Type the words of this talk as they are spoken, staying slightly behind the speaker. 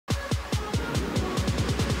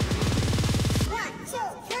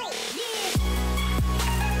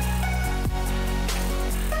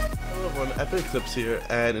Eclipse here,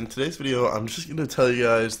 and in today's video I'm just going to tell you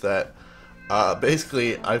guys that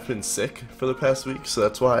basically I've been sick for the past week, so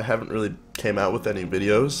that's why I haven't really came out with any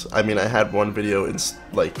videos. I mean, I had one video in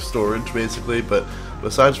like storage basically, but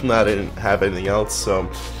besides from that I didn't have anything else.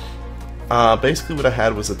 So basically what I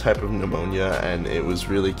had was a type of pneumonia and it was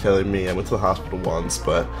really killing me. I went to the hospital once,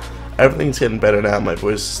 but everything's getting better now. My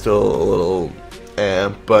voice is still a little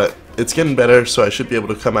but it's getting better, so I should be able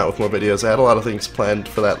to come out with more videos. I had a lot of things planned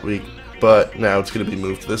for that week, but now it's going to be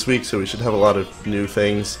moved to this week, so we should have a lot of new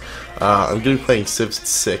things. I'm going to be playing Civ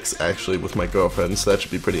 6 actually with my girlfriend, so that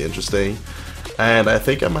should be pretty interesting. And I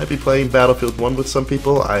think I might be playing Battlefield 1 with some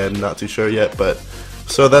people. I am not too sure yet, but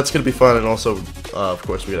so that's going to be fun. And also, of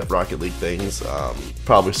course, we're going to have Rocket League things.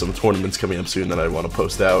 Probably some tournaments coming up soon that I want to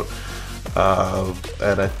post out.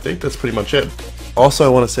 And I think that's pretty much it. Also, I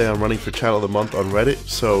want to say I'm running for Channel of the Month on Reddit,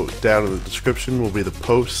 so down in the description will be the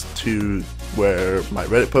post to where my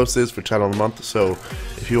Reddit post is for Channel of the Month, so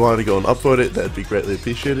if you wanted to go and upvote it, that'd be greatly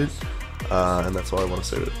appreciated, and that's all I want to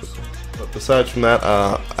say. But besides from that,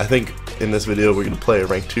 I think in this video we're going to play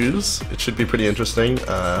rank 2s. It should be pretty interesting.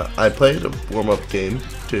 I played a warm-up game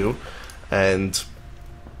too, and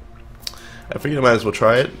I figured I might as well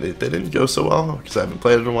try it. They didn't go so well because I haven't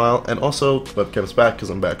played it in a while, and also webcam's back because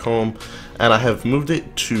I'm back home, and I have moved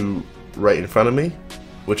it to right in front of me,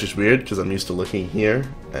 which is weird because I'm used to looking here,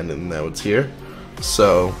 and then now it's here.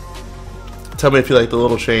 So tell me if you like the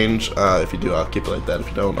little change. If you do, I'll keep it like that. If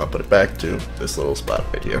you don't, I'll put it back to this little spot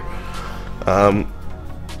right here.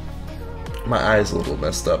 My eye's a little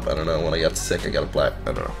messed up. I don't know. When I got sick, I got a black.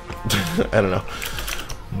 I don't know. I don't know.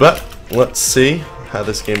 But let's see how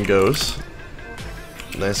this game goes.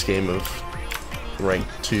 Nice game of rank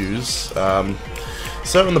 2s.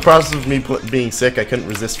 So in the process of me being sick, I couldn't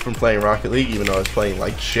resist from playing Rocket League, even though I was playing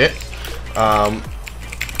like shit.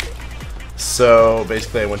 So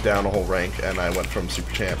basically I went down a whole rank and I went from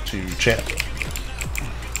Super Champ to Champ.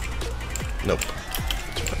 Nope.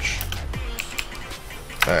 Too much.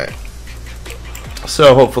 Alright.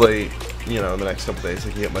 So hopefully, you know, in the next couple days I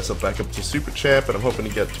can get myself back up to Super Champ, and I'm hoping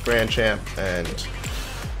to get to Grand Champ, and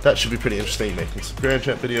that should be pretty interesting, making some Grand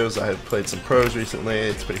Champ videos. I have played some pros recently,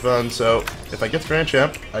 it's pretty fun, so if I get to Grand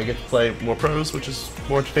Champ, I get to play more pros, which is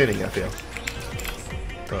more entertaining, I feel.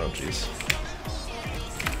 Oh, jeez.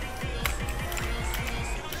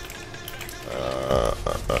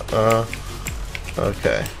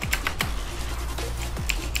 Okay.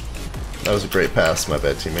 That was a great pass, my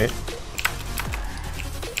bad teammate.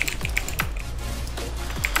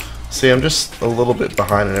 See, I'm just a little bit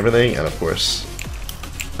behind and everything, and of course,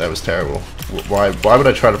 that was terrible. Why would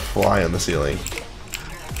I try to fly on the ceiling?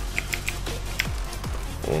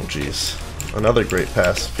 Oh jeez. Another great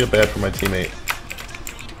pass. Feel bad for my teammate.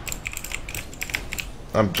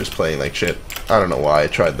 I'm just playing like shit. I don't know why I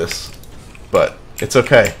tried this, but it's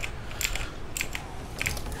okay.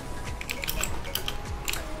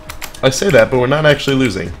 I say that, but we're not actually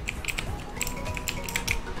losing.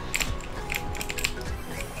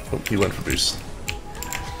 Oh, he went for boost.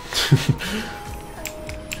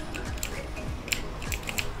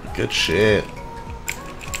 Good shit.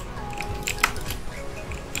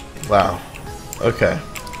 Wow. Okay.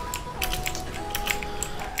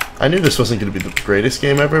 I knew this wasn't going to be the greatest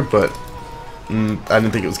game ever, but I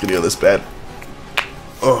didn't think it was going to go this bad.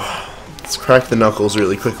 Oh, let's crack the knuckles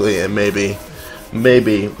really quickly, and maybe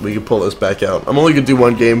we can pull this back out. I'm only going to do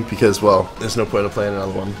one game because, well, there's no point in playing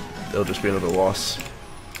another one. It'll just be another loss.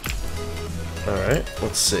 Alright,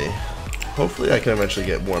 let's see. Hopefully I can eventually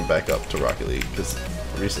get warmed back up to Rocket League, because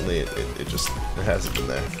recently it hasn't been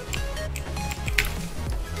there.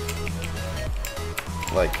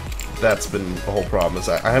 Like, that's been a whole problem, is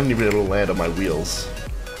I haven't even been able to land on my wheels.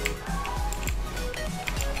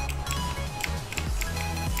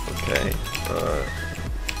 Okay,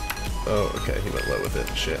 oh, okay, he went low with it,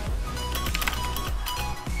 shit.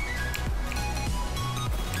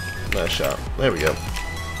 Nice shot, there we go.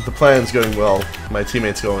 The plan's going well. My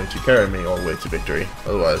teammate's going to carry me all the way to victory.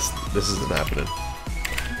 Otherwise, this isn't happening.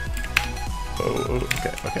 Oh,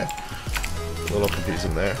 okay. A little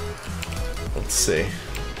confusing there. Let's see.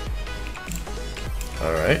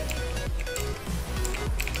 Alright.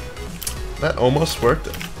 That almost worked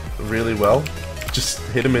really well. Just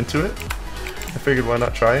hit him into it. I figured why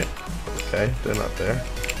not try it. Okay, they're not there.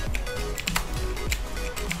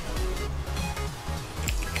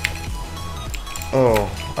 Oh,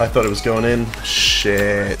 I thought it was going in.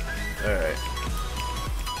 Shit. Alright.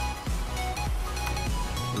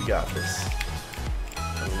 We got this.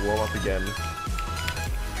 I'm gonna warm up again.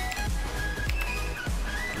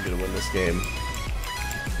 I'm gonna win this game.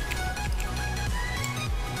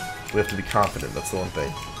 We have to be confident, that's the one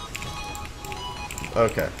thing.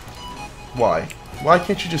 Okay. Why? Why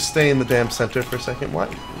can't you just stay in the damn center for a second? Why?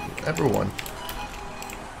 Everyone.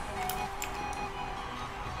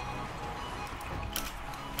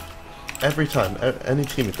 Every time. Any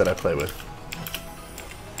teammate that I play with.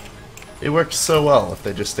 It works so well if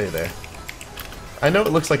they just stay there. I know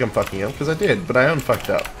it looks like I'm fucking up, because I did, but I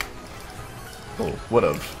unfucked up. Oh,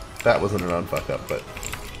 would've. That wasn't an unfuck up, but...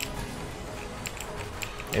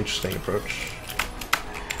 Interesting approach.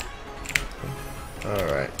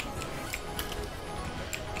 Alright.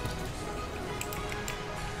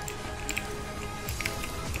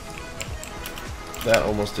 That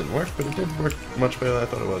almost didn't work, but it did work much better than I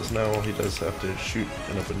thought it was. Now he does have to shoot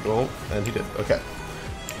an open goal, and he did. Okay.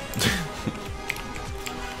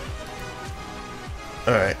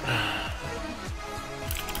 Alright.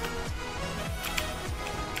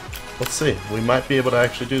 Let's see. We might be able to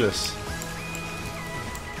actually do this.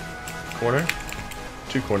 Corner?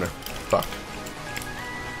 2 corner. Fuck.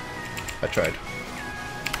 I tried.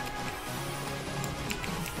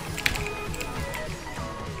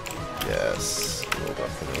 Yes.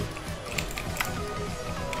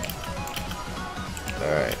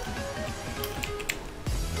 Alright.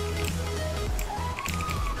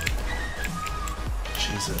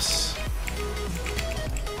 Jesus.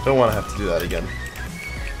 Don't want to have to do that again.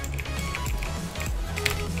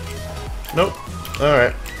 Nope.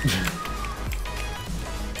 Alright.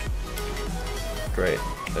 Great.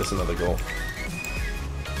 There's another goal.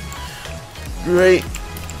 Great.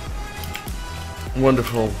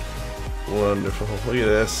 Wonderful. Wonderful. Look at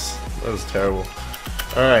this. That was terrible.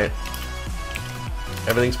 Alright.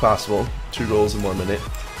 Everything's possible. 2 goals in 1 minute.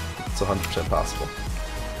 It's 100% possible.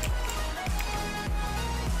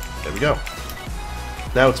 There we go.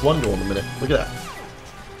 Now it's 1 goal in a minute. Look at that.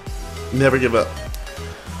 Never give up.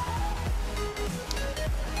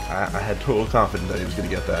 I had total confidence that he was going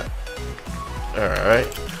to get that. Alright.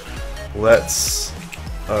 Let's...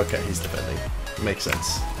 Okay, he's defending. Makes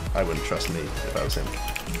sense. I wouldn't trust me if I was him.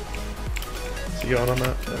 Is he going on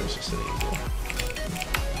that? No, he's just sitting in goal.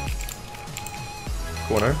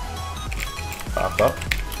 Corner. Pop up.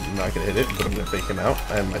 I'm not going to hit it, but I'm going to fake him out.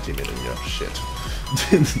 And my teammate didn't go. Shit.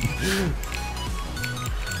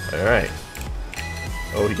 Alright.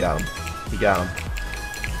 Oh, he got him. He got him.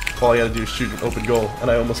 All I gotta do is shoot an open goal,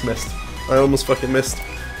 and I almost missed. I almost fucking missed.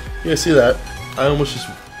 You guys see that? I almost just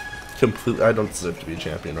completely... I don't deserve to be a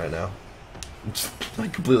champion right now. I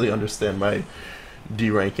completely understand my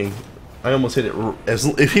D-ranking. I almost hit it...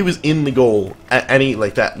 if he was in the goal, at any,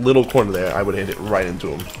 like, that little corner there, I would hit it right into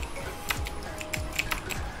him.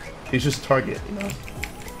 He's just target, you know?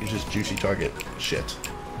 He's just juicy target. Shit.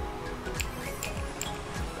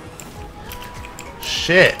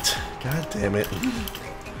 Shit! God damn it.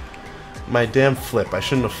 My damn flip. I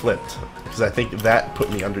shouldn't have flipped, because I think that put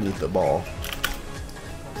me underneath the ball.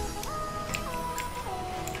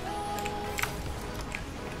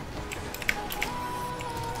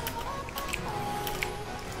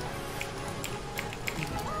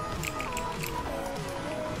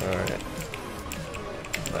 Alright.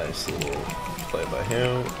 Nice little play by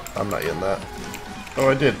him. I'm not getting that. Oh,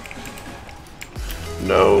 I did.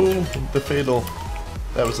 No! The fatal.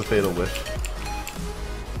 That was a fatal whiff.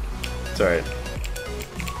 It's alright.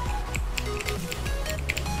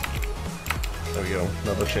 There we go.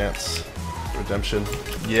 Another chance. Redemption.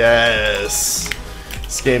 Yes!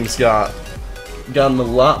 This game's gotten a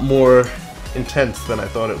lot more intense than I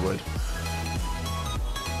thought it would.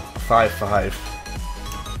 5-5.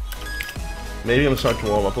 Maybe I'm starting to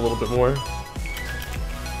warm up a little bit more.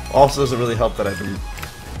 Also doesn't really help that I've been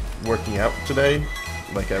working out today.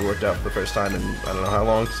 Like, I worked out for the first time in I don't know how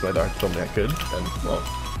long, because my doctor told me I could, and, well,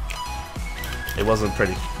 it wasn't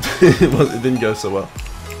pretty. It didn't go so well.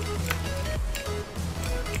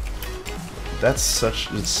 It's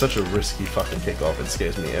such a risky fucking kickoff, it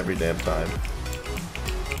scares me every damn time.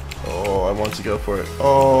 Oh, I want to go for it.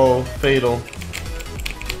 Oh, fatal.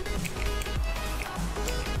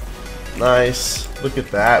 Nice. Look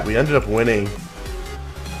at that, we ended up winning.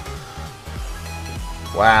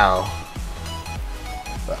 Wow.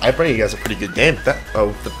 I bring you guys a pretty good game. That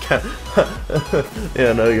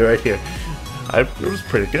yeah, no, you're right here. It was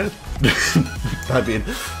pretty good. I mean,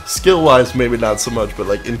 skill-wise, maybe not so much, but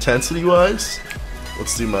like intensity-wise,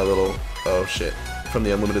 let's do my little oh shit from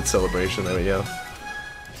the unlimited celebration. There we go.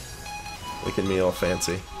 Look at me, all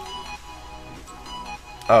fancy.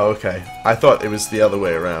 Oh, okay. I thought it was the other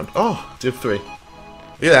way around. Oh, div 3.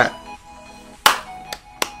 Look at that.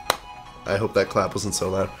 I hope that clap wasn't so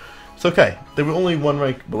loud. It's okay. They were only 1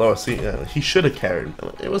 rank below us. He should have carried.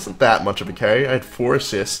 It wasn't that much of a carry. I had 4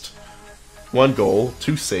 assists, 1 goal,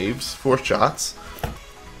 2 saves, 4 shots.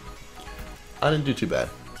 I didn't do too bad.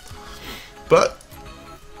 But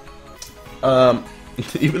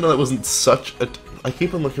even though that wasn't such a, I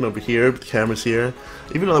keep on looking over here, but the camera's here.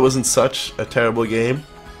 Even though that wasn't such a terrible game,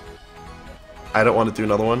 I don't want to do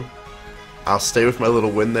another one. I'll stay with my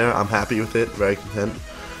little win there. I'm happy with it, very content.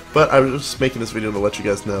 But I was just making this video to let you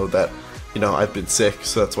guys know that, you know, I've been sick,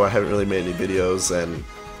 so that's why I haven't really made any videos, and,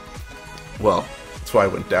 well, that's why I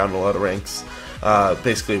went down a lot of ranks.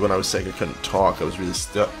 Basically, when I was sick, I couldn't talk. I was really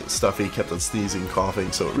stuffy, kept on sneezing,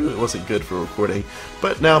 coughing, so it really wasn't good for recording.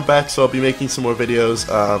 But now I'm back, so I'll be making some more videos,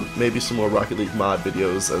 maybe some more Rocket League mod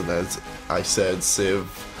videos, and as I said, Civ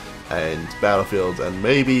and Battlefield, and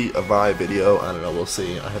maybe a Vive video. I don't know, we'll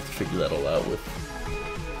see. I have to figure that all out with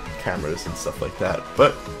cameras and stuff like that.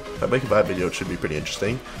 But if I make a Vive video, it should be pretty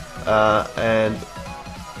interesting. And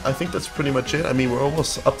I think that's pretty much it. I mean, we're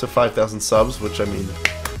almost up to 5,000 subs, which, I mean,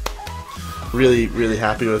 really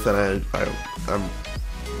happy with, and I'm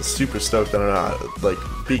super stoked. I don't know, like,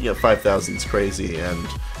 being at 5,000 is crazy, and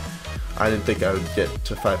I didn't think I would get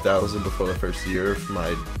to 5,000 before the first year of my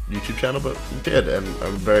YouTube channel, but I did, and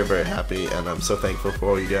I'm very happy, and I'm so thankful for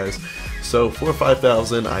all you guys. So for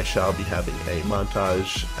 5,000, I shall be having a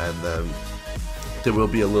montage, and then there will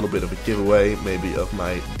be a little bit of a giveaway, maybe of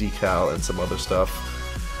my decal and some other stuff,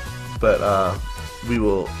 but we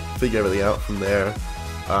will figure everything out from there.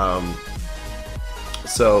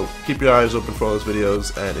 So keep your eyes open for all those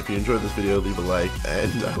videos, and if you enjoyed this video, leave a like,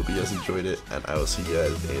 and I hope you guys enjoyed it, and I will see you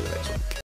guys in the next one.